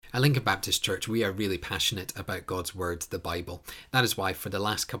At Lincoln Baptist Church, we are really passionate about God's Word, the Bible. That is why for the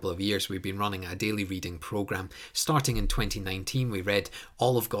last couple of years we've been running a daily reading program. Starting in 2019, we read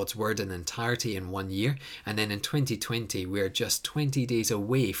all of God's Word in entirety in 1 year. And then in 2020, we're just 20 days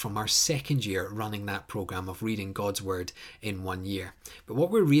away from our second year running that program of reading God's Word in 1 year. But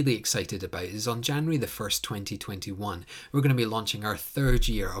what we're really excited about is on January the 1st, 2021, we're going to be launching our third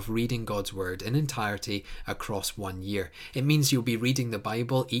year of reading God's Word in entirety across 1 year. It means you'll be reading the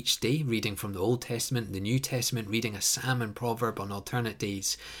Bible each day, reading from the Old Testament, the New Testament, reading a psalm and proverb on alternate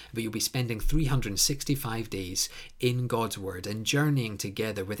days. But you'll be spending 365 days in God's Word and journeying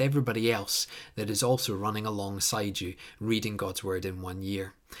together with everybody else that is also running alongside you, reading God's Word in 1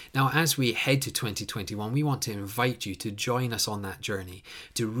 year. Now, as we head to 2021, we want to invite you to join us on that journey,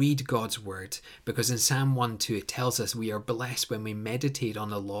 to read God's Word, because in Psalm 1:2 it tells us we are blessed when we meditate on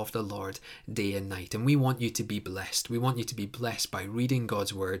the law of the Lord day and night. And we want you to be blessed. We want you to be blessed by reading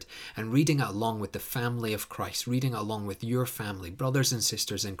God's Word and reading it along with the family of Christ, reading along with your family, brothers and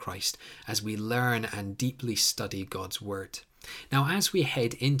sisters in Christ, as we learn and deeply study God's Word. Now, as we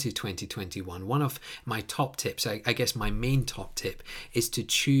head into 2021, one of my top tips, I guess my main top tip, is to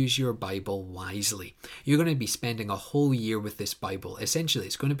choose your Bible wisely. You're going to be spending a whole year with this Bible. Essentially,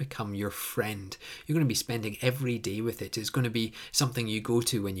 it's going to become your friend. You're going to be spending every day with it. It's going to be something you go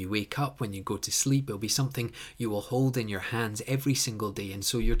to when you wake up, when you go to sleep. It'll be something you will hold in your hands every single day. And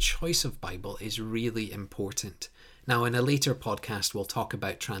so your choice of Bible is really important. Now, in a later podcast, we'll talk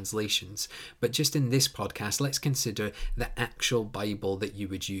about translations, but just in this podcast, let's consider the actual Bible that you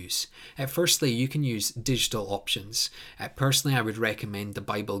would use. Firstly, you can use digital options. Personally, I would recommend the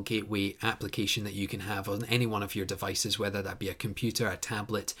Bible Gateway application that you can have on any one of your devices, whether that be a computer, a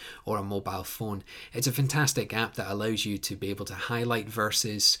tablet, or a mobile phone. It's a fantastic app that allows you to be able to highlight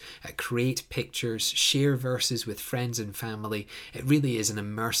verses, create pictures, share verses with friends and family. It really is an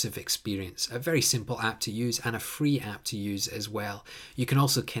immersive experience, a very simple app to use and a free app to use as well. You can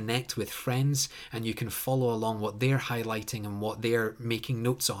also connect with friends and you can follow along what they're highlighting and what they're making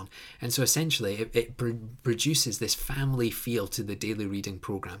notes on. And so essentially it produces this family feel to the daily reading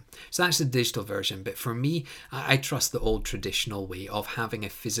program. So that's the digital version. But for me, I trust the old traditional way of having a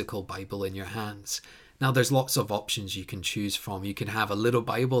physical Bible in your hands. Now, there's lots of options you can choose from. You can have a little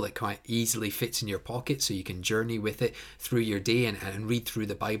Bible that quite easily fits in your pocket, so you can journey with it through your day and read through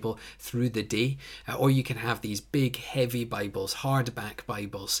the Bible through the day. Or you can have these big, heavy Bibles, hardback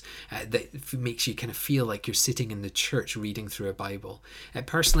Bibles, that makes you kind of feel like you're sitting in the church reading through a Bible.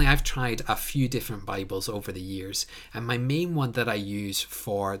 Personally, I've tried a few different Bibles over the years, and my main one that I use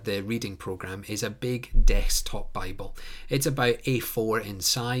for the reading program is a big desktop Bible. It's about A4 in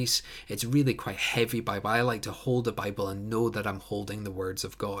size. It's really quite heavy Bible. I like to hold a Bible and know that I'm holding the words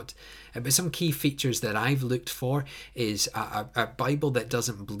of God. But some key features that I've looked for is a Bible that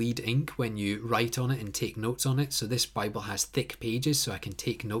doesn't bleed ink when you write on it and take notes on it. So this Bible has thick pages so I can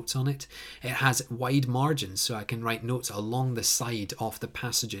take notes on it. It has wide margins so I can write notes along the side of the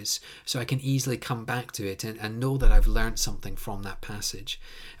passages so I can easily come back to it and know that I've learned something from that passage.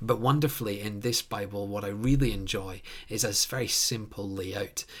 But wonderfully in this Bible, what I really enjoy is a very simple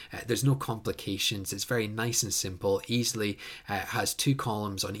layout. There's no complications. It's very nice and simple, easily has 2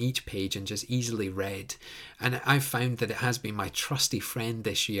 columns on each page and just easily read. And I've found that it has been my trusty friend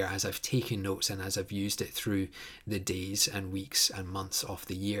this year as I've taken notes and as I've used it through the days and weeks and months of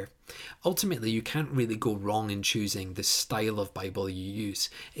the year. Ultimately, you can't really go wrong in choosing the style of Bible you use.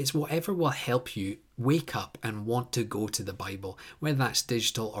 It's whatever will help you wake up and want to go to the Bible, whether that's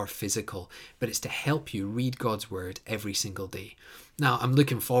digital or physical, but it's to help you read God's Word every single day. Now, I'm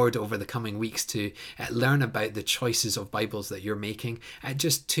looking forward over the coming weeks to learn about the choices of Bibles that you're making.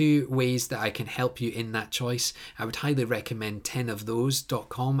 Just 2 ways that I can help you in that choice. I would highly recommend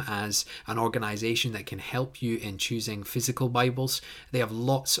 10ofthose.com as an organization that can help you in choosing physical Bibles. They have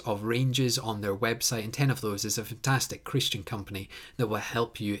lots of ranges on their website, and 10 of Those is a fantastic Christian company that will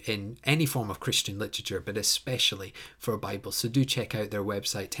help you in any form of Christian literature, but especially for Bibles. So do check out their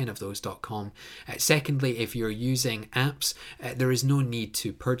website, 10ofthose.com. Secondly, if you're using apps, there is no need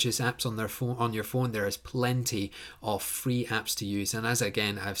to purchase apps on your phone. There is plenty of free apps to use, and as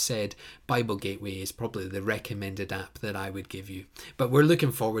again I've said, Bible Gateway is probably the recommended app that I would give you. But we're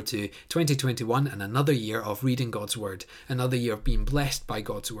looking forward to 2021 and another year of reading God's Word, another year of being blessed by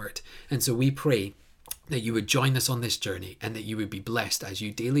God's Word. And so we pray that you would join us on this journey and that you would be blessed as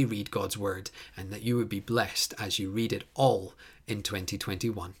you daily read God's Word, and that you would be blessed as you read it all in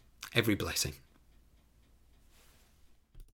 2021. Every blessing.